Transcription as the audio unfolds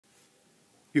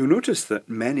You'll notice that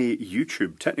many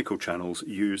YouTube technical channels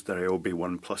use the Ryobi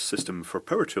One Plus system for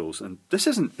power tools, and this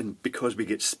isn't because we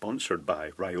get sponsored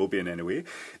by Ryobi in any way.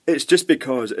 It's just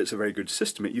because it's a very good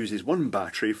system. It uses one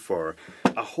battery for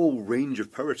a whole range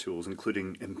of power tools,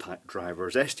 including impact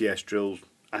drivers, SDS drills,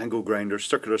 angle grinders,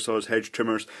 circular saws, hedge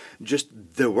trimmers, just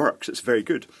the works. It's very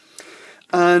good.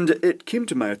 And it came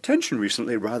to my attention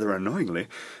recently, rather annoyingly,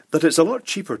 that it's a lot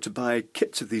cheaper to buy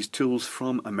kits of these tools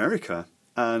from America.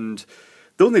 And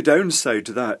the only downside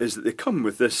to that is that they come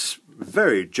with this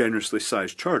very generously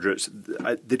sized charger.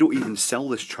 They don't even sell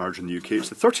this charger in the UK.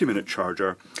 It's a 30-minute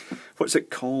charger. What's it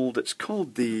called? It's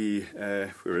called the...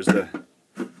 where is the...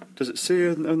 Does it say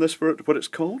on this what it's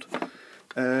called?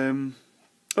 Oh,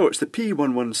 it's the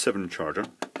P117 charger.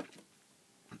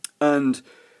 And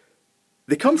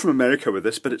they come from America with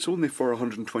this, but it's only for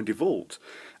 120 volts.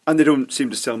 And they don't seem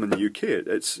to sell them in the UK.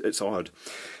 It's odd.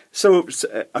 So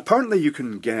apparently you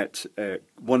can get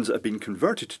ones that have been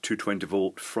converted to 220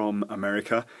 volt from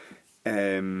America,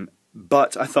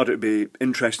 but I thought it would be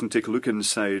interesting to take a look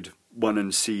inside one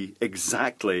and see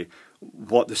exactly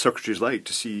what the circuitry is like,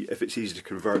 to see if it's easy to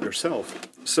convert yourself.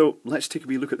 So let's take a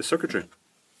wee look at the circuitry.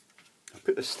 I'll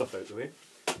put this stuff out of the way.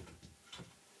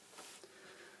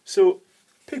 So,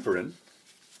 paper in,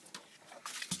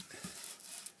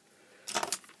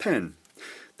 pen.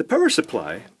 The power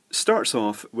supply starts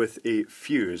off with a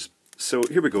fuse. So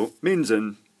here we go, mains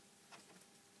in,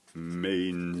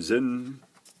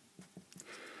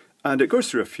 and it goes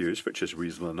through a fuse, which is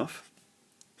reasonable enough.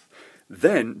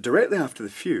 Then, directly after the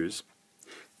fuse,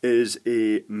 is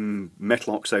a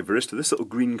metal oxide varistor, this little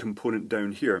green component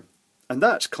down here, and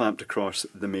that's clamped across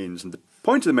the mains. And the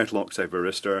point of the metal oxide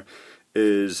varistor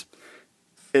is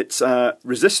it's a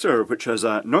resistor which has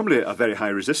normally a very high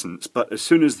resistance, but as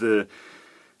soon as a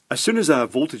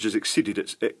voltage is exceeded,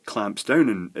 it clamps down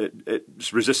and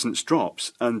its resistance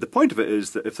drops. And the point of it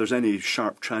is that if there's any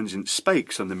sharp transient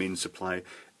spikes on the main supply,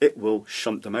 it will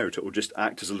shunt them out. It will just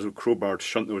act as a little crowbar to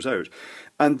shunt those out.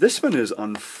 And this one is,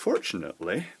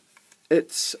 unfortunately,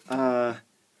 it's the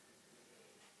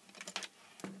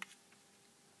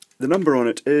number on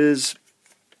it is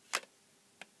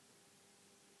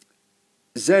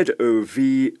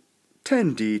ZOV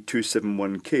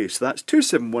 10D271K, so that's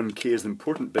 271K is the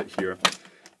important bit here.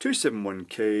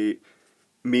 271K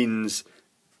means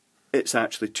it's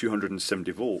actually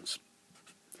 270 volts.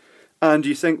 And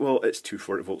you think, well, it's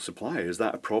 240 volt supply, is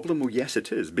that a problem? Well, yes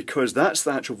it is, because that's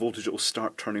the actual voltage it will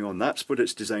start turning on. That's what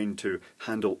it's designed to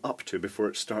handle up to before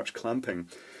it starts clamping.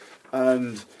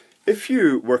 And if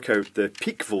you work out the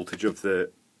peak voltage of the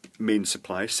main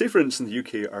supply, say for instance in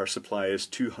the UK our supply is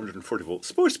 240 volts,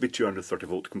 supposed to be 230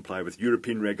 volt to comply with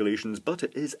European regulations, but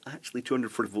it is actually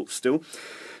 240 volts still.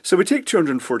 So we take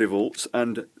 240 volts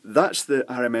and that's the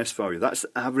RMS value, that's the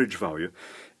average value.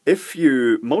 If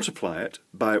you multiply it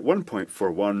by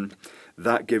 1.41,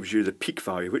 that gives you the peak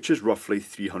value, which is roughly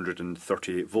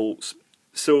 338 volts.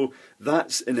 So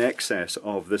that's in excess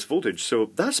of this voltage.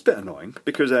 So that's a bit annoying,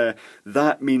 because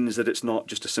that means that it's not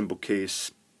just a simple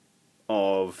case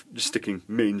of just sticking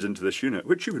mains into this unit,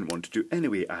 which you wouldn't want to do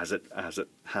anyway as it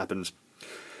happens.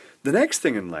 The next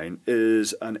thing in line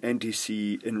is an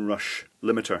Ntc Inrush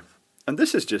Limiter. And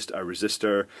this is just a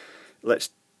resistor. Let's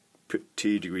put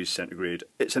T degrees centigrade.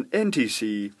 It's an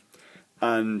NTC,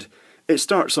 and it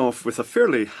starts off with a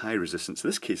fairly high resistance. In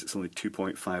this case it's only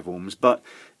 2.5 ohms, but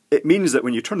it means that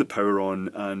when you turn the power on,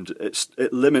 and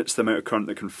it limits the amount of current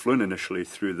that can flow initially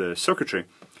through the circuitry.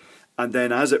 And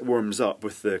then as it warms up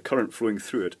with the current flowing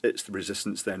through it, the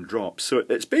resistance then drops. So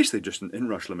it's basically just an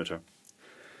inrush limiter.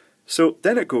 So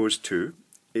then it goes to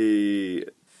a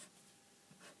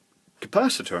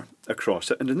capacitor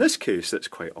across it, and in this case it's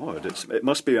quite odd. It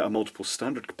must be a multiple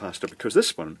standard capacitor, because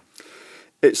this one,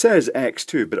 it says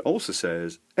X2, but it also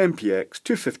says MPX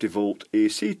 250 volt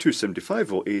AC, 275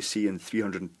 volt AC and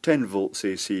 310 volts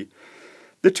AC.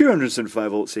 The 275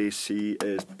 volts AC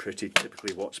is pretty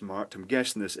typically what's marked. I'm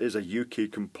guessing this is a UK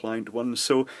compliant one,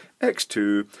 so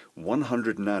X2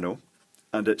 100 nano,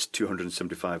 and it's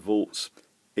 275 volts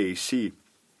AC.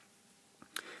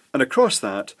 And across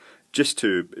that, just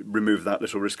to remove that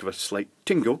little risk of a slight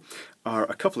tingle, are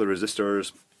a couple of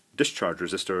resistors, discharge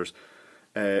resistors,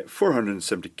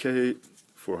 470k,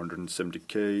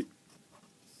 470k,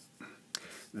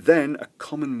 then a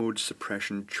common mode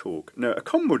suppression choke. Now a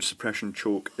common mode suppression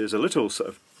choke is a little sort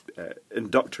of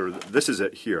inductor, this is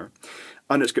it here,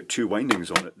 and it's got two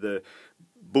windings on it.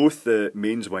 Both the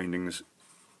mains windings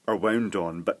are wound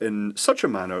on, but in such a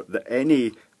manner that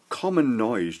any common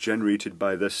noise generated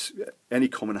by this, any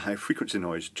common high frequency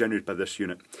noise generated by this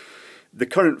unit the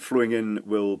current flowing in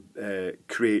will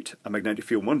create a magnetic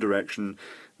field in one direction,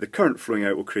 the current flowing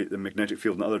out will create the magnetic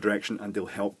field in the other direction, and they'll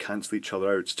help cancel each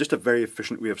other out. It's just a very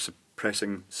efficient way of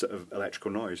suppressing sort of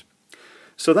electrical noise.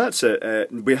 So that's it.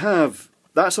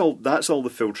 That's all the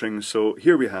filtering. So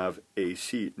here we have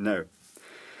AC. Now,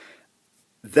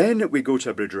 then we go to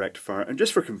a bridge rectifier, and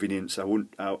just for convenience, I'm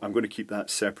going to keep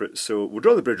that separate. So we'll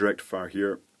draw the bridge rectifier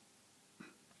here,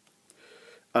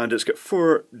 and it's got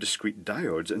 4 discrete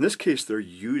diodes. In this case, they're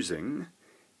using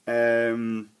what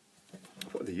are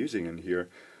they using in here?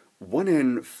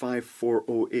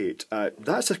 1N5408.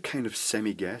 That's a kind of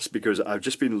semi-guess because I've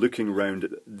just been looking around.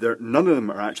 None of them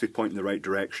are actually pointing in the right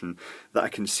direction that I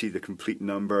can see the complete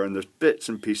number, and there's bits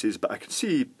and pieces, but I can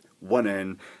see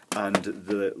 1N, and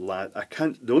the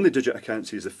only digit I can't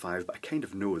see is the 5, but I kind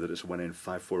of know that it's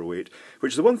 1N5408,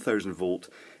 which is a 1000 volt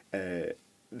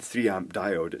 3 amp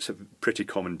diode. It's a pretty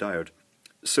common diode.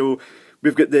 So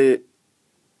we've got the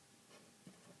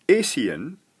AC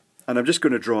in, and I'm just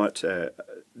going to draw it.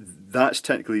 That's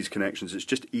technically these connections. It's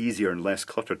just easier and less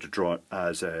cluttered to draw it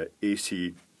as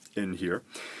AC in here.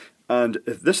 And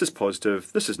if this is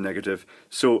positive, this is negative.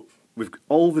 So we've got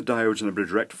all the diodes in the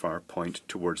bridge rectifier point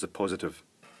towards the positive.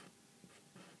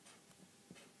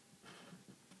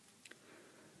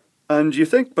 And you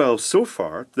think, well, so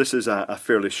far this is a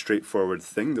fairly straightforward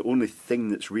thing. The only thing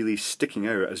that's really sticking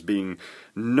out as being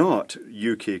not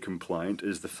UK compliant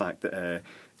is the fact that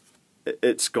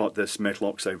it's got this metal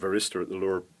oxide varistor at the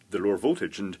lower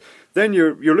voltage, and then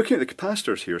you're looking at the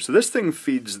capacitors here. So this thing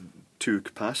feeds 2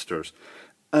 capacitors,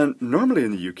 and normally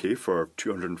in the UK for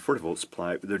 240 volt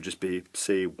supply there'd just be,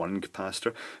 say, 1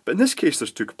 capacitor, but in this case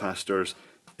there's 2 capacitors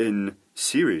in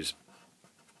series,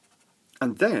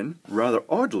 and then rather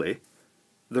oddly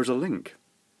there's a link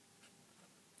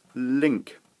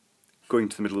going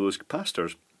to the middle of those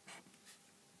capacitors.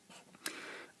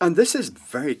 And this is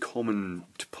very common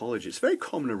topology. It's a very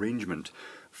common arrangement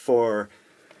for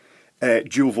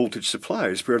dual voltage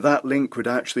supplies, where that link would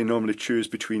actually normally choose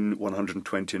between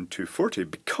 120 and 240,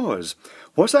 because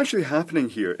what's actually happening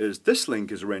here is this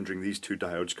link is rendering these 2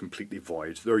 diodes completely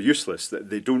void. They're useless.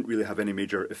 They don't really have any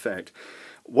major effect.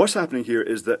 What's happening here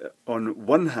is that on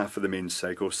one half of the main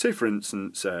cycle, say for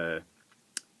instance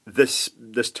this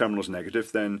terminal is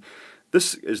negative, then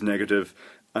this is negative,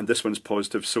 and this one's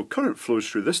positive, so current flows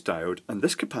through this diode, and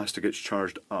this capacitor gets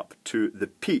charged up to the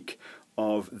peak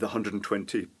of the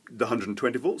 120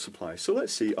 volt supply. So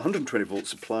let's see, 120 volt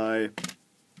supply,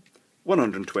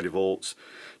 120 volts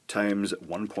times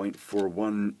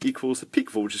 1.41 equals the peak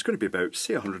voltage is going to be about,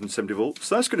 say, 170 volts.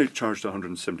 So that's going to charge to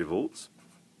 170 volts.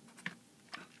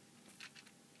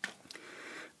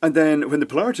 And then when the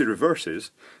polarity reverses,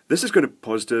 this is going to be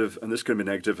positive and this is going to be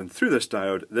negative, and through this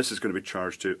diode this is going to be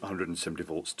charged to 170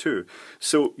 volts too.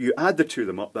 So you add the 2 of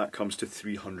them up, that comes to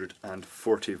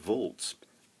 340 volts.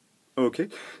 Okay,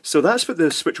 so that's what the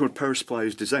switch mode power supply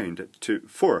is designed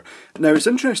for. Now it's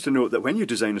interesting to note that when you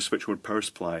design a switch mode power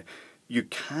supply, you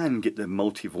can get the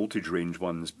multi-voltage range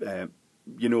ones.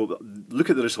 You know,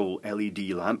 look at the little LED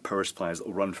lamp power supplies that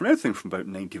will run from everything from about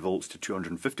 90 volts to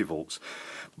 250 volts.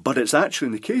 But it's actually,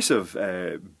 in the case of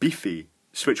beefy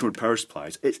switch mode power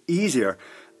supplies, it's easier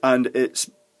and it's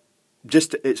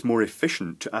more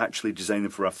efficient to actually design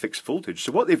them for a fixed voltage.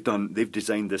 So what they've done, they've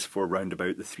designed this for around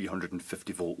about the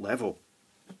 350 volt level.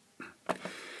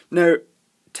 Now,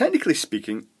 technically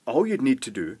speaking, all you'd need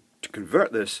to do to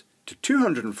convert this to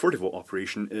 240 volt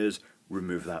operation is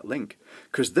remove that link,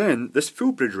 because then this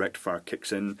full bridge rectifier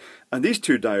kicks in, and these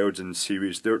 2 diodes in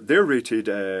series, they're rated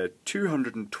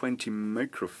 220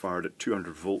 microfarad at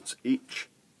 200 volts each.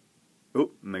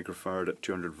 Oh, microfarad at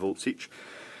 200 volts each,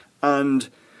 and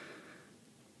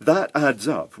that adds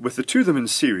up. With the 2 of them in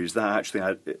series, that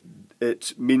actually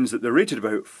it means that they're rated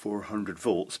about 400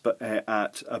 volts, but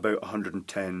at about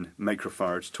 110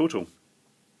 microfarads total.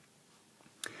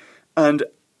 And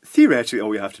theoretically, all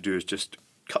we have to do is just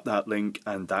cut that link,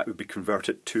 and that would be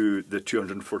converted to the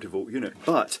 240 volt unit.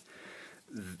 But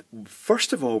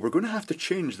first of all, we're going to have to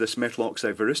change this metal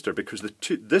oxide varistor, because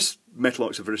this metal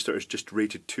oxide varistor is just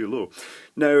rated too low.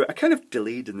 Now, I kind of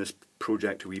delayed in this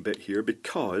project a wee bit here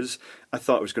because I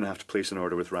thought I was going to have to place an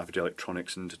order with Rapid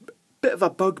Electronics, and a bit of a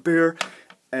bugbear.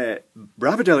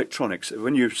 Rapid Electronics,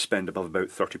 when you spend above about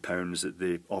 £30,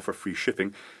 they offer free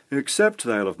shipping, except to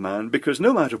the Isle of Man, because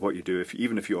no matter what you do,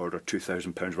 even if you order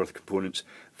 £2,000 worth of components,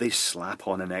 they slap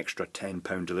on an extra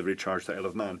 £10 delivery charge to the Isle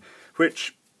of Man,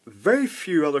 which very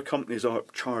few other companies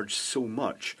charge so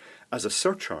much as a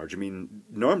surcharge. I mean,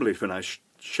 normally when I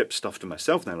ship stuff to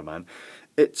myself in the Isle of Man,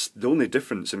 it's the only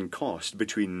difference in cost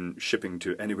between shipping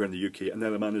to anywhere in the UK and the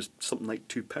other man is something like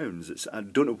 £2. I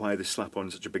don't know why they slap on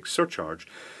such a big surcharge,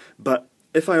 but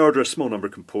if I order a small number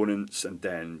of components and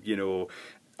then, you know,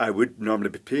 I would normally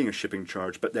be paying a shipping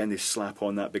charge, but then they slap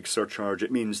on that big surcharge,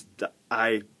 it means that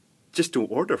I just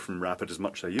don't order from Rapid as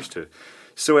much as I used to.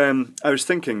 So I was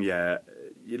thinking, yeah,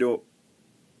 you know,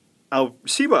 I'll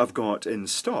see what I've got in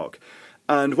stock.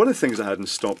 And one of the things I had in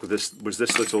stock with this was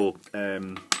this little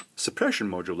suppression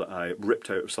module that I ripped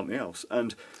out of something else,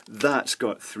 and that's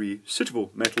got 3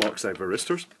 suitable metal oxide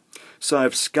varistors. So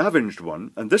I've scavenged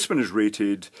one, and this one is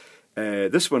rated,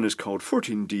 this one is called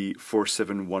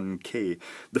 14D471K.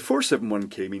 The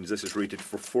 471K means this is rated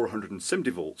for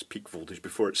 470 volts peak voltage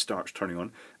before it starts turning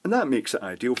on, and that makes it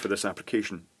ideal for this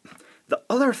application. The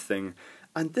other thing,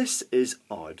 and this is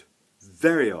odd,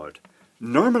 very odd,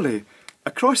 normally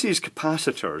across these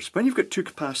capacitors, when you've got 2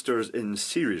 capacitors in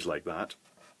series like that,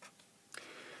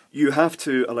 you have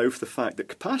to allow for the fact that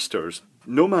capacitors,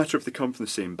 no matter if they come from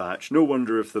the same batch, no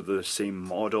wonder if they're the same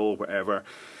model, whatever,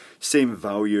 same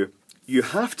value, you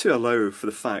have to allow for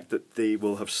the fact that they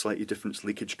will have slightly different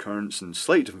leakage currents and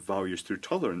slightly different values through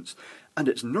tolerance, and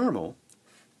it's normal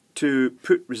to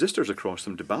put resistors across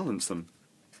them to balance them.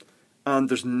 And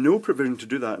there's no provision to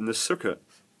do that in this circuit.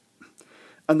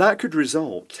 And that could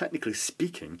result, technically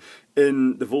speaking,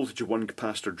 in the voltage of one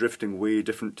capacitor drifting way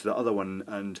different to the other one,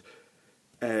 and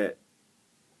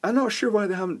I'm not sure why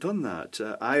they haven't done that.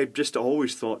 I just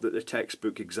always thought that the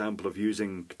textbook example of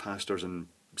using capacitors in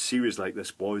series like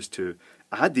this was to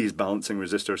add these balancing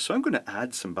resistors, so I'm going to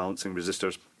add some balancing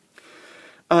resistors.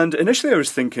 And initially I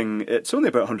was thinking it's only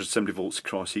about 170 volts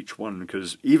across each one,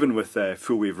 because even with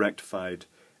full wave rectified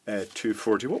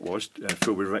 240, what was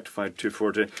full wave rectified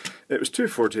 240? It was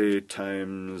 240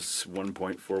 times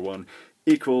 1.41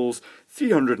 equals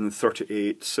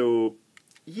 338, so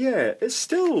yeah, it's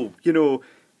still, you know,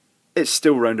 it's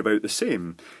still round about the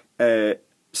same.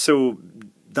 So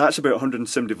that's about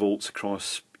 170 volts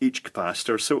across each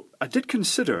capacitor. So I did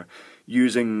consider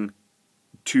using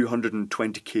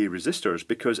 220k resistors,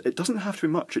 because it doesn't have to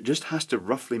be much, it just has to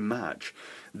roughly match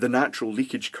the natural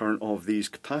leakage current of these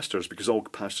capacitors, because all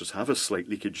capacitors have a slight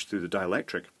leakage through the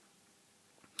dielectric.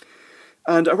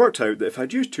 And I worked out that if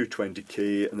I'd use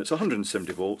 220k and it's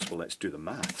 170 volts, well, let's do the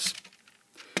maths.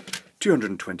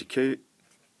 220k,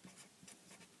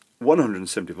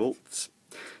 170 volts.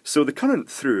 So the current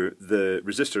through the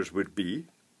resistors would be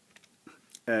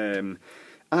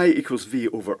I equals V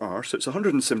over R, so it's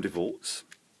 170 volts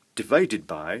divided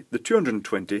by the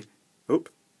 220k,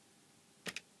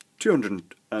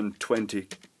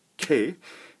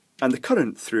 and the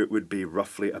current through it would be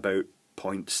roughly about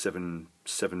 0.77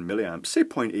 milliamps, say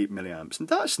 0.8 milliamps, and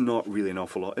that's not really an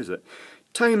awful lot, is it?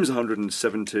 Times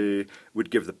 170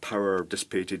 would give the power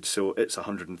dissipated, so it's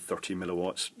 130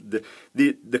 milliwatts.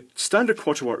 The standard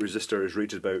quarter watt resistor is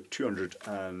rated about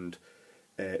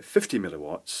 250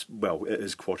 milliwatts. Well, it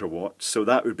is quarter watt, so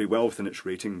that would be well within its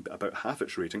rating, about half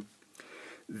its rating.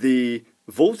 The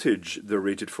voltage they're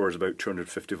rated for is about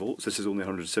 250 volts. This is only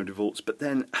 170 volts, but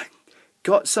then I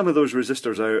got some of those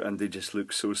resistors out and they just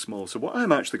look so small. So what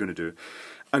I'm actually going to do,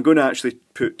 I'm going to actually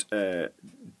put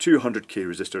 200k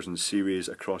resistors in series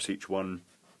across each one.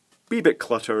 Be a bit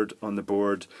cluttered on the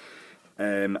board.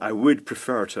 I would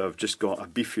prefer to have just got a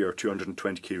beefier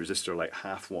 220k resistor, like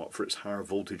half watt, for its higher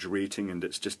voltage rating and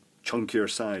its just chunkier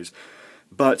size.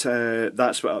 But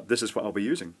this is what I'll be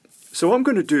using. So what I'm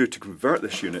going to do to convert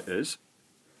this unit is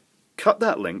cut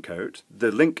that link out.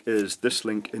 The link is this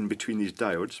link in between these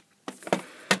diodes.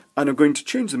 And I'm going to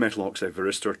change the metal oxide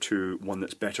varistor to one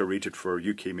that's better rated for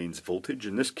UK mains voltage.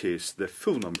 In this case, the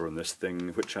full number on this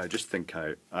thing, which I just think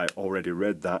I already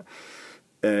read that,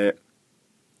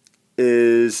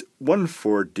 is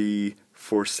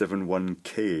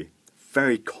 14D471K.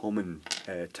 Very common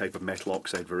type of metal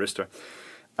oxide varistor.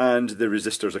 And the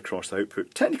resistors across the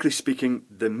output. Technically speaking,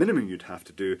 the minimum you'd have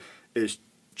to do is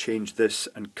change this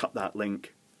and cut that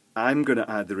link. I'm going to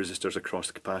add the resistors across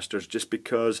the capacitors just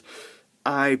because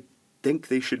I think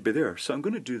they should be there, so I'm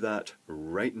going to do that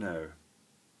right now.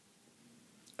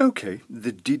 Okay,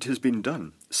 the deed has been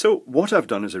done. So what I've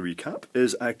done as a recap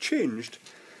is I changed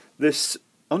this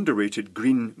underrated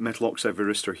green metal oxide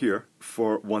varistor here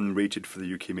for one rated for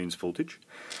the UK mains voltage.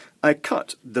 I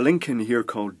cut the link in here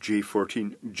called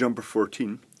J14, jumper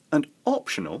 14, and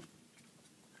optional,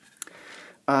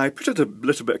 I put a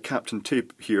little bit of Captain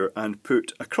tape here and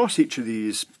put across each of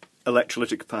these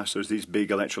electrolytic capacitors, these big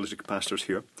electrolytic capacitors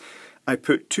here, I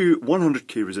put two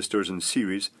 100k resistors in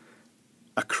series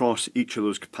across each of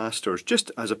those capacitors,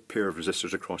 just as a pair of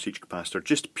resistors across each capacitor,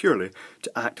 just purely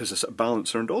to act as a sort of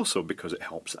balancer, and also because it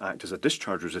helps act as a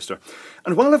discharge resistor.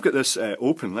 And while I've got this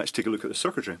open, let's take a look at the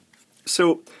circuitry.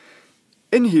 So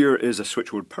in here is a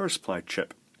switchboard power supply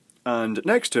chip, and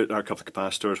next to it are a couple of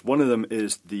capacitors. One of them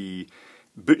is the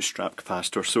bootstrap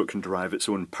capacitor, so it can derive its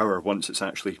own power once it's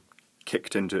actually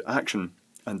kicked into action.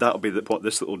 And that'll be what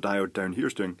this little diode down here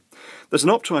is doing. There's an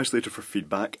opto-isolator for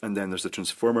feedback, and then there's the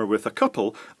transformer with a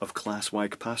couple of class Y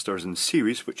capacitors in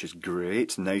series, which is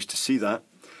great, nice to see that.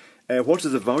 What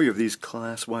is the value of these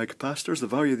class Y capacitors? The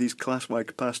value of these class Y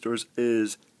capacitors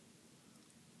is,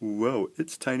 whoa,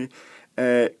 it's tiny,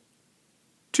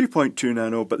 2.2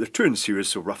 nano, but they're 2 in series,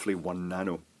 so roughly 1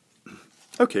 nano.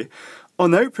 Okay,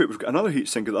 on the output we've got another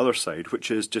heatsink at the other side,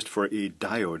 which is just for a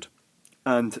diode.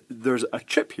 And there's a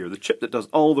chip here, the chip that does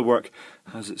all the work,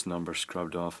 has its number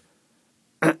scrubbed off.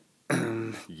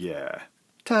 Yeah,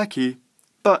 tacky,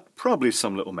 but probably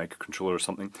some little microcontroller or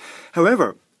something.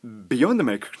 However, beyond the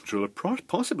microcontroller,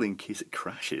 possibly in case it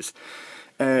crashes,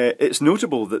 it's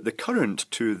notable that the current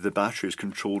to the battery is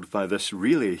controlled by this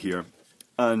relay here.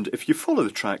 And if you follow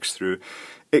the tracks through,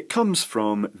 it comes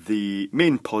from the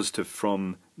main positive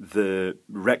from the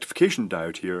rectification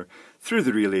diode here, through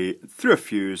the relay, through a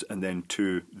fuse, and then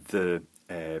to the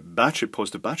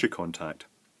positive battery contact.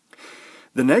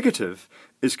 The negative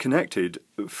is connected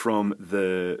from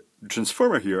the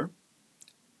transformer here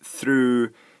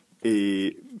through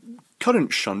a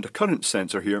current shunt, a current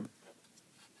sensor here,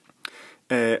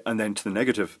 and then to the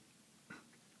negative.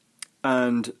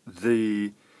 And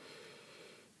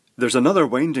there's another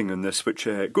winding in this which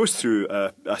goes through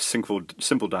a simple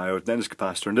diode, then there's a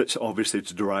capacitor, and it's obviously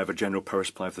to derive a general power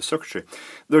supply of the circuitry.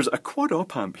 There's a quad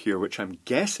op amp here, which I'm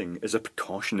guessing is a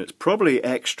precaution. It's probably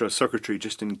extra circuitry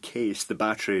just in case the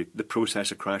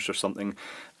processor crashes or something,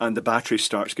 and the battery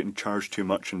starts getting charged too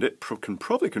much, and it can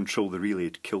probably control the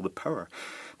relay to kill the power.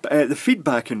 But the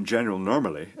feedback in general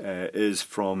normally is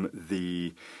from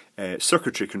the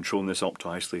circuitry controlling this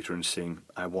opto-isolator and saying,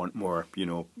 I want more,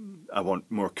 I want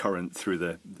more current through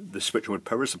the switchboard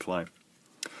power supply.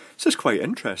 So it's quite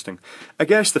interesting. I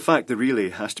guess the fact the relay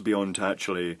has to be on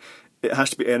to it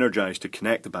has to be energized to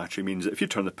connect the battery means that if you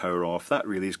turn the power off, that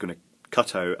relay is going to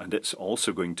cut out, and it's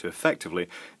also going to effectively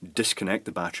disconnect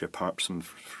the battery apart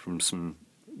from some.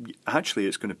 Actually,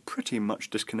 it's going to pretty much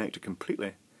disconnect it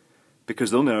completely.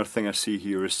 Because the only other thing I see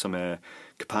here is some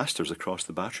capacitors across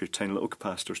the battery, tiny little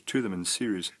capacitors, 2 of them in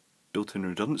series, built-in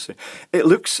redundancy. It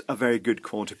looks a very good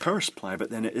quality power supply, but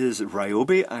then it is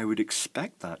Ryobi. I would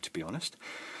expect that, to be honest.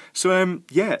 So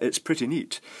yeah, it's pretty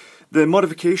neat. The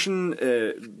modification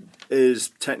is,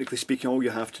 technically speaking, all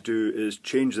you have to do is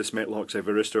change this metal oxide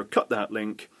varistor, cut that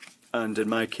link, and in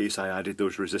my case I added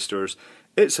those resistors.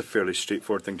 It's a fairly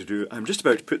straightforward thing to do. I'm just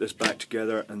about to put this back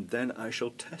together, and then I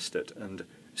shall test it and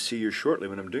see you shortly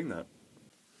when I'm doing that.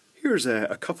 Here's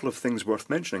a couple of things worth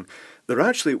mentioning. There are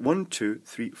actually 1, 2,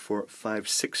 3, 4, 5,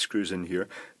 6 screws in here.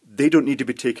 They don't need to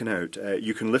be taken out.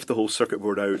 You can lift the whole circuit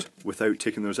board out without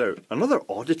taking those out. Another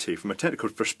oddity from a technical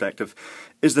perspective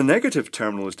is the negative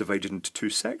terminal is divided into 2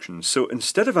 sections. So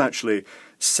instead of actually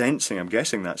sensing, I'm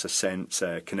guessing that's a sense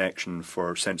connection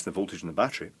for sensing the voltage in the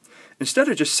battery, instead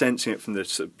of just sensing it from the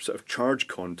sort of charge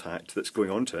contact that's going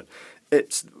onto it,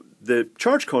 the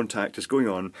charge contact is going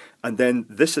on, and then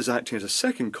this is acting as a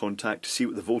second contact to see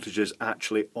what the voltage is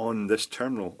actually on this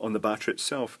terminal, on the battery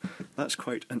itself. That's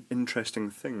quite an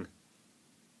interesting thing.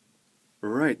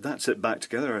 Right, that's it back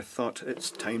together. I thought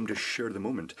it's time to share the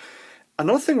moment.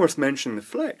 Another thing worth mentioning, the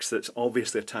flex that's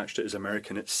obviously attached to it is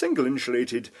American. It's single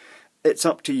insulated. It's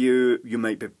up to you. You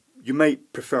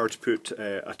might prefer to put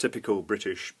a typical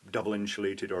British double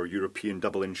insulated or European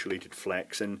double insulated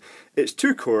flex in. It's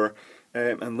 2-core.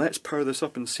 And let's power this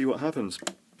up and see what happens.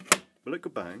 Will it go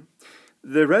bang?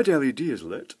 The red LED is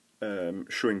lit,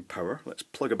 showing power. Let's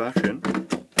plug a battery in.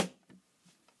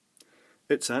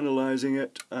 It's analysing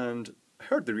it, and I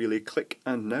heard the relay click,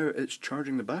 and now it's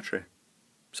charging the battery.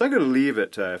 So I'm going to leave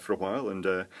it for a while,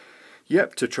 and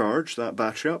yep, to charge that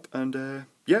battery up, and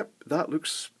yep, that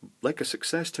looks like a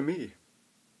success to me.